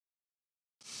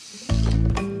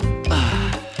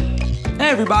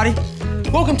everybody.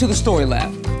 Welcome to the Story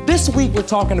Lab. This week we're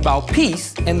talking about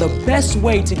peace and the best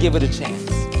way to give it a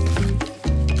chance.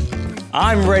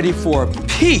 I'm ready for a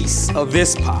piece of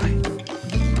this pie.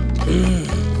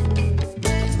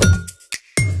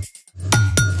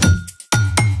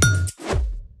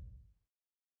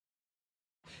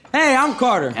 Hey, I'm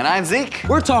Carter. And I'm Zeke.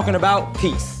 We're talking about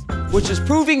peace, which is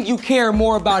proving you care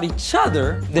more about each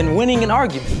other than winning an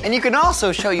argument. And you can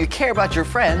also show you care about your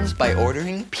friends by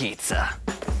ordering pizza.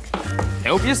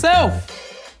 Help yourself.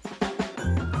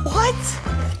 What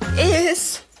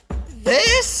is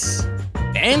this?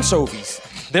 Anchovies.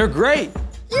 They're great.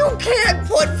 You can't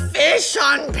put fish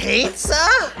on pizza?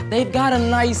 They've got a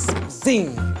nice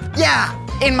zing. Yeah,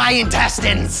 in my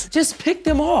intestines. Just pick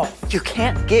them off. You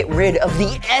can't get rid of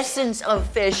the essence of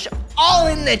fish all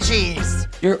in the cheese.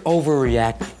 You're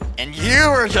overreacting. And you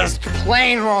are just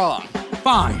plain wrong.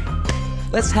 Fine.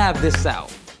 Let's have this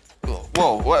out.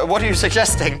 Whoa, what are you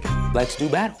suggesting? Let's do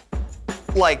battle.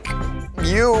 Like,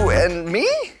 you and me?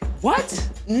 What?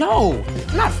 No,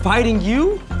 I'm not fighting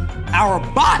you. Our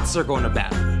bots are going to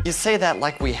battle. You say that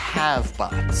like we have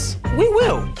bots. We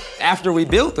will, after we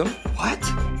build them. What?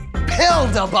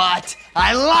 Build a bot!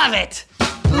 I love it!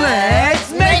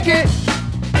 Let's make it!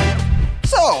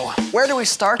 So, where do we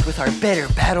start with our Better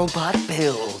BattleBot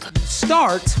build?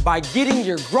 Start by getting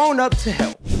your grown-up to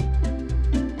help.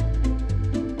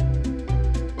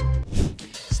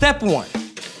 Step 1.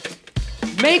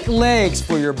 Make legs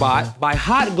for your bot by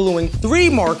hot gluing 3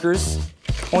 markers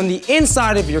on the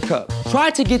inside of your cup. Try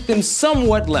to get them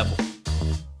somewhat level.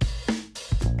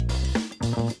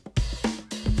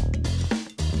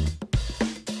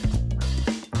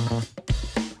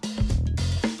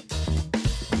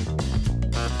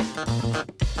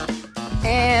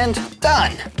 And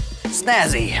done.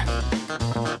 Snazzy.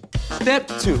 Step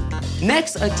 2.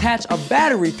 Next, attach a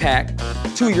battery pack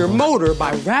to your motor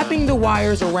by wrapping the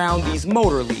wires around these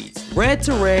motor leads, red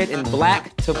to red and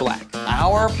black to black.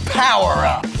 Our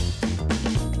power-up.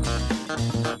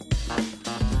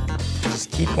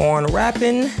 Just keep on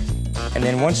wrapping, and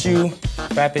then once you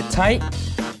wrap it tight,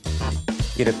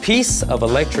 get a piece of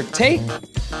electric tape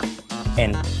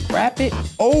and wrap it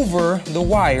over the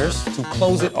wires to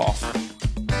close it off.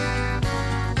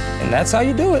 And that's how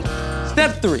you do it.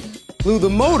 Step 3. Glue the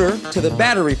motor to the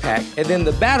battery pack and then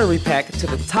the battery pack to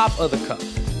the top of the cup.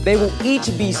 They will each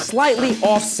be slightly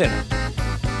off-center.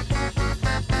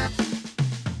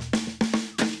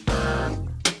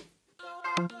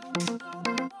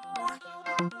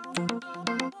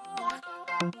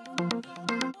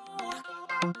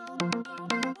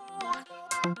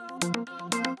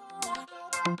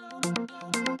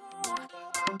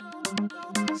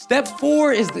 Step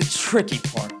 4 is the tricky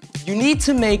part. You need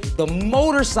to make the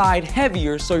motor side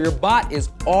heavier so your bot is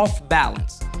off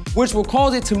balance, which will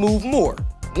cause it to move more.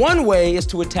 One way is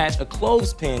to attach a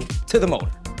clothespin to the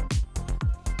motor.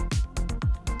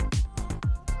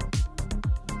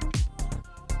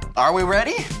 Are we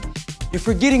ready? You're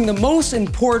forgetting the most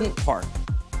important part.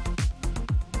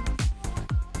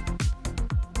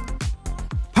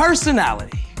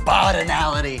 Personality.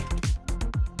 Botanality.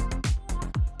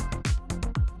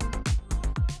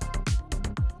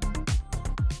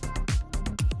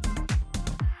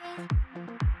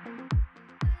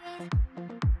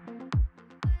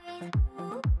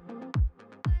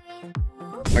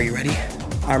 Are you ready?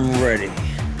 I'm ready.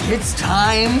 It's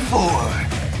time for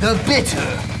the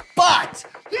Bitter Bot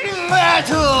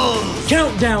Battle!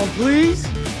 Countdown, please.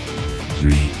 3,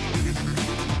 2,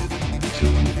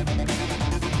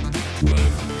 1,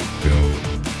 go.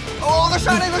 Oh, they're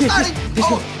starting, they're starting!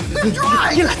 Oh, they're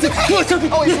dry! Come on, Tuffy.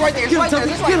 Oh, he's right there, he's right there,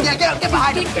 this way. Yeah, get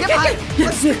behind him, get behind him.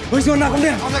 Yes, he's gonna knock him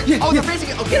down. Oh, they're facing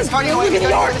it. Okay, it's starting away.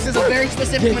 This is a very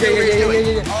specific maneuver he's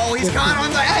doing. Oh, he's caught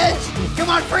on the edge. Come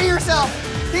on, free yourself.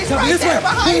 He's right there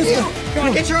behind you. Come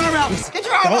on, get your arm out. Get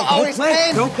your arm out. Oh, he's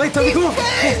pinned. Don't play, Tuffy, come on.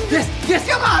 Yes.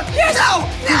 Come on. Yes. No.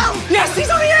 Yes, he's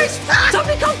on the edge.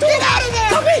 Tuffy, come through. Get out of there.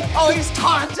 Tuffy. Oh, he's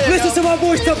taunting. Listen to my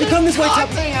voice, Tuffy. Come this way,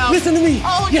 Tuffy. Listen to me.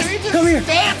 Oh, yes, you're just come here.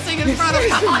 dancing in front of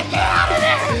him. Come on, get out of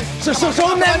there.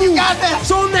 Show him that move. You got this.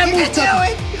 Show him that move, You can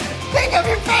do it. Think of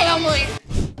your family.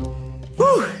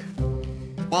 Whew.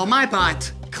 Well, my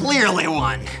bot clearly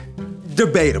won.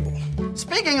 Debatable.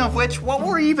 Speaking of which, what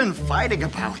were we even fighting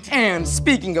about? And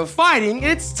speaking of fighting,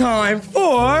 it's time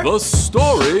for... The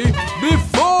story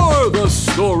before the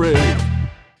story.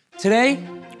 Today,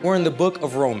 we're in the book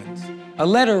of Romans, a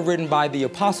letter written by the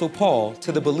Apostle Paul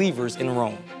to the believers in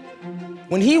Rome.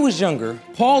 When he was younger,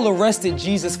 Paul arrested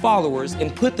Jesus' followers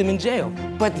and put them in jail.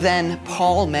 But then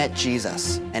Paul met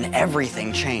Jesus, and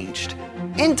everything changed.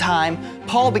 In time,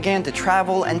 Paul began to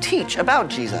travel and teach about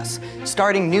Jesus,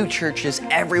 starting new churches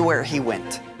everywhere he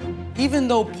went. Even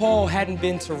though Paul hadn't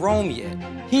been to Rome yet,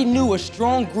 he knew a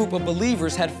strong group of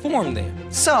believers had formed there.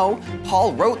 So,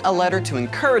 Paul wrote a letter to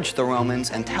encourage the Romans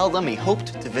and tell them he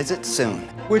hoped to visit soon.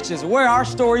 Which is where our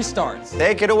story starts.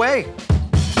 Take it away.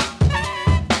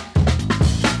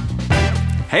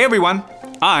 Hey everyone,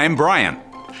 I'm Brian.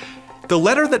 The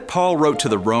letter that Paul wrote to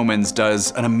the Romans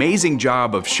does an amazing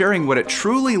job of sharing what it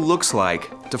truly looks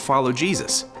like to follow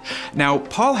Jesus. Now,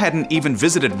 Paul hadn't even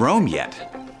visited Rome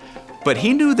yet, but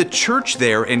he knew the church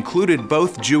there included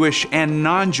both Jewish and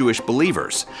non-Jewish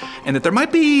believers, and that there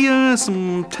might be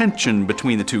some tension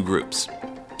between the two groups.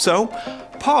 So,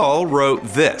 Paul wrote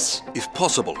this. If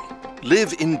possible,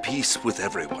 live in peace with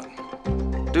everyone.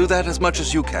 Do that as much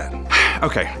as you can.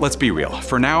 Okay, let's be real.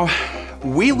 For now,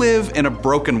 we live in a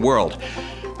broken world.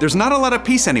 There's not a lot of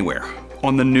peace anywhere.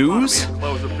 On the news,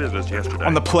 Close of business yesterday.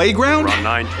 on the playground,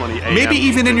 Around 9:20 a.m. maybe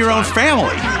even in your own Eastern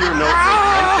family.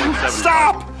 Time.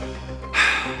 Stop!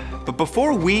 But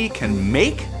before we can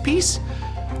make peace,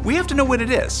 we have to know what it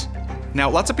is. Now,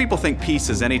 lots of people think peace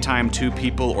is any time two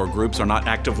people or groups are not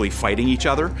actively fighting each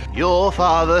other. Your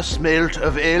father smelt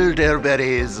of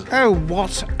elderberries. Oh,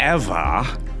 whatever.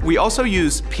 We also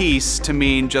use peace to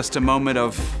mean just a moment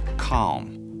of calm.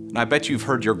 And I bet you've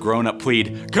heard your grown-up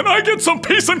plead, "Can I get some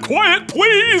peace and quiet,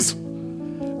 please?"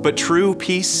 But true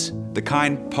peace, the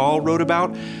kind Paul wrote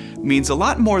about, means a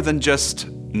lot more than just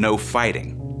no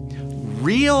fighting.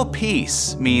 Real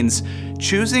peace means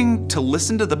choosing to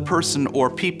listen to the person or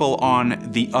people on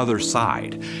the other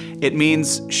side. It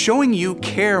means showing you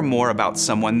care more about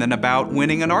someone than about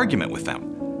winning an argument with them.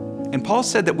 And Paul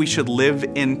said that we should live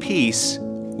in peace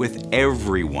with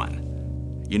everyone.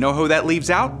 You know who that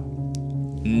leaves out?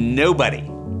 Nobody.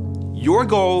 Your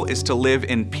goal is to live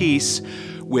in peace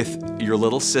with your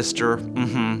little sister,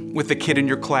 with the kid in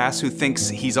your class who thinks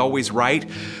he's always right,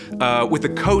 with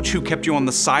the coach who kept you on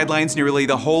the sidelines nearly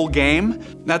the whole game.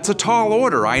 That's a tall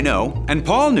order, I know, and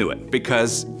Paul knew it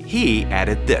because he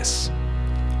added this: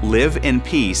 live in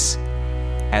peace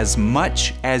as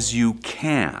much as you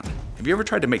can. Have you ever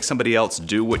tried to make somebody else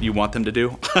do what you want them to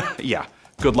do? Yeah,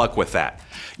 good luck with that.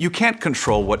 You can't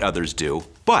control what others do,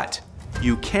 but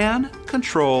you can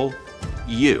control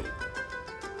you.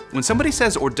 When somebody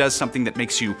says or does something that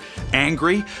makes you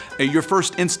angry, your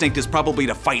first instinct is probably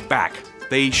to fight back.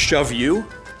 They shove you,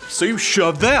 so you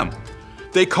shove them.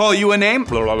 They call you a name,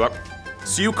 blah, blah, blah,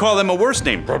 so you call them a worse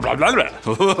name, blah, blah, blah,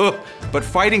 blah. But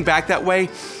fighting back that way,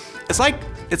 it's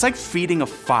like feeding a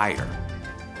fire.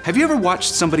 Have you ever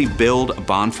watched somebody build a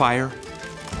bonfire?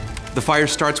 The fire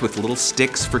starts with little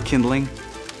sticks for kindling,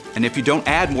 and if you don't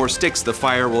add more sticks, the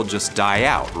fire will just die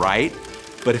out, right?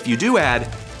 But if you do add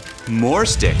more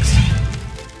sticks,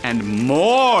 and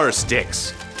more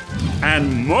sticks,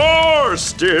 and more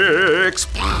sticks,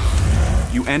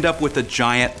 you end up with a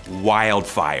giant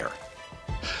wildfire.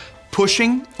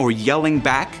 Pushing or yelling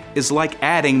back is like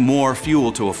adding more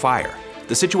fuel to a fire.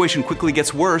 The situation quickly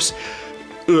gets worse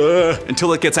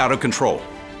until it gets out of control,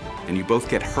 and you both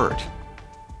get hurt.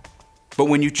 But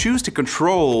when you choose to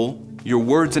control your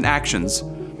words and actions,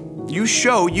 you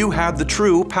show you have the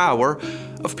true power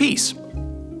of peace.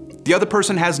 The other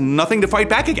person has nothing to fight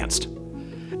back against.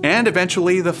 And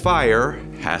eventually the fire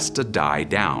has to die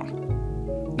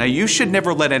down. Now, you should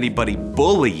never let anybody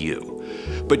bully you,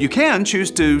 but you can choose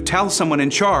to tell someone in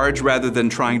charge rather than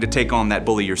trying to take on that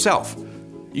bully yourself.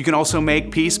 You can also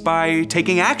make peace by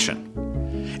taking action.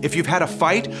 If you've had a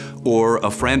fight or a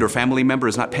friend or family member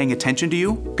is not paying attention to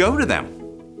you, go to them.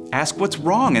 Ask what's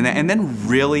wrong and then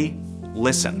really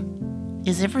listen.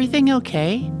 Is everything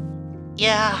okay?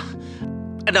 Yeah.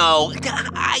 No,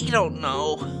 I don't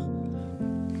know.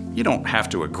 You don't have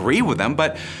to agree with them,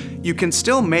 but you can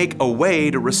still make a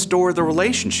way to restore the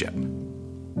relationship.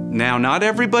 Now, not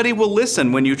everybody will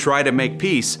listen when you try to make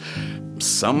peace.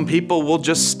 Some people will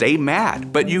just stay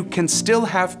mad, but you can still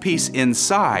have peace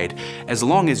inside as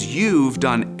long as you've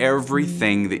done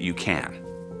everything that you can.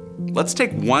 Let's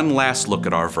take one last look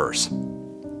at our verse.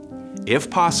 If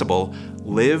possible,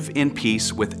 live in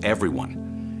peace with everyone.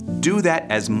 Do that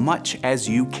as much as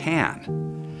you can.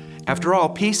 After all,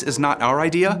 peace is not our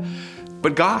idea,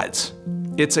 but God's.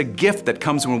 It's a gift that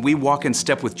comes when we walk in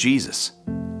step with Jesus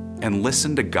and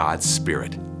listen to God's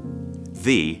Spirit.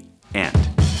 The end.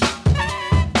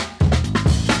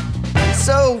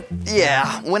 So,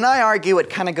 yeah, when I argue, it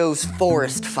kind of goes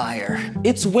forest fire.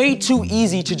 It's way too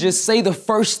easy to just say the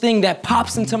first thing that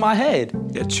pops into my head.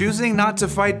 Yeah, choosing not to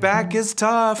fight back is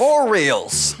tough. For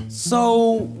reals.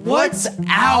 So, what's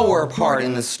our part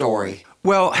in the the story?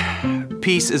 Well,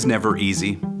 peace is never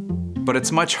easy. but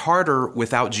it's much harder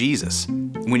without Jesus.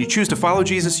 When you choose to follow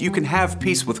Jesus, you can have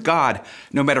peace with God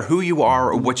no matter who you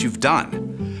are or what you've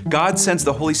done. God sends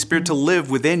the Holy Spirit to live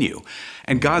within you,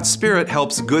 and God's Spirit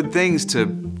helps good things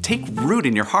to take root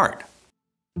in your heart.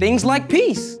 Things like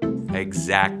peace.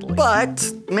 Exactly.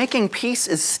 But making peace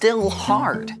is still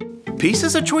hard. Peace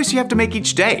is a choice you have to make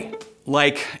each day.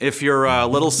 Like if your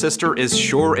little sister is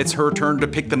sure it's her turn to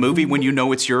pick the movie when you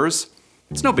know it's yours.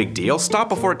 It's no big deal. Stop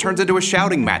before it turns into a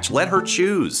shouting match. Let her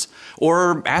choose.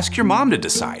 Or ask your mom to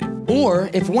decide. Or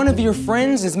if one of your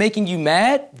friends is making you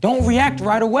mad, don't react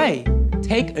right away.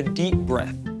 Take a deep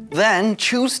breath. Then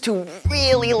choose to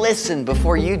really listen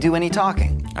before you do any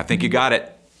talking. I think you got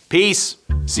it. Peace.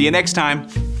 See you next time.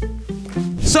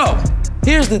 So,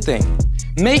 here's the thing.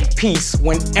 Make peace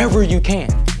whenever you can.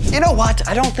 You know what?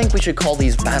 I don't think we should call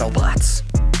these battle bots.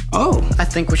 Oh, I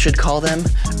think we should call them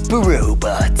bro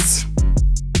bots.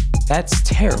 that's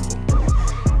terrible.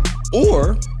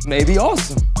 Or maybe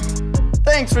awesome.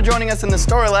 Thanks for joining us in the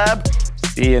Story Lab.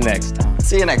 See you next time.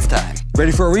 See you next time.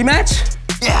 Ready for a rematch?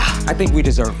 Yeah. I think we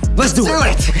deserve it. Let's do it.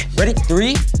 Okay, ready?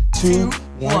 3, 2,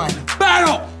 1.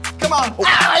 Battle! Come on.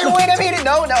 Ah, wait a minute.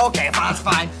 No, okay, that's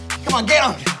fine. Come on, get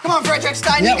him. Come on, Frederick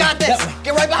Stein, you got this.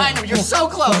 Get right behind him. You're so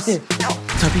close.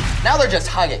 Tuppy. Now they're just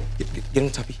hugging. Get him,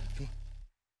 Tuppy.